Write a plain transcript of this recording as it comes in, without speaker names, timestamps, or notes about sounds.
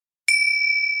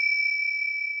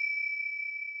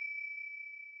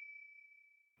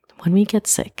When we get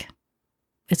sick,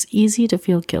 it's easy to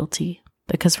feel guilty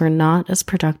because we're not as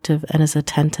productive and as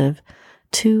attentive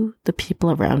to the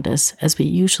people around us as we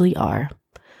usually are.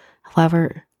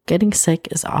 However, getting sick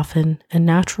is often a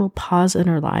natural pause in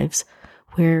our lives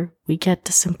where we get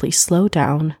to simply slow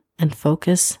down and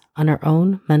focus on our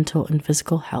own mental and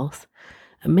physical health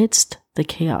amidst the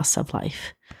chaos of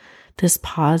life. This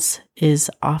pause is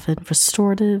often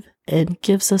restorative and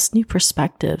gives us new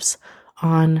perspectives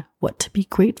on what to be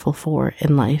grateful for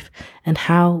in life and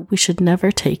how we should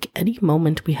never take any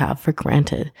moment we have for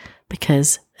granted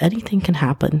because anything can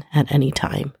happen at any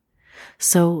time.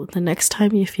 So the next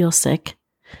time you feel sick,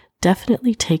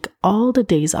 definitely take all the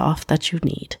days off that you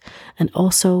need, and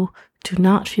also do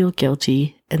not feel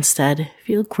guilty. Instead,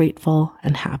 feel grateful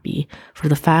and happy for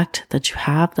the fact that you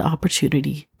have the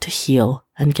opportunity to heal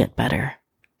and get better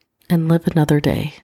and live another day.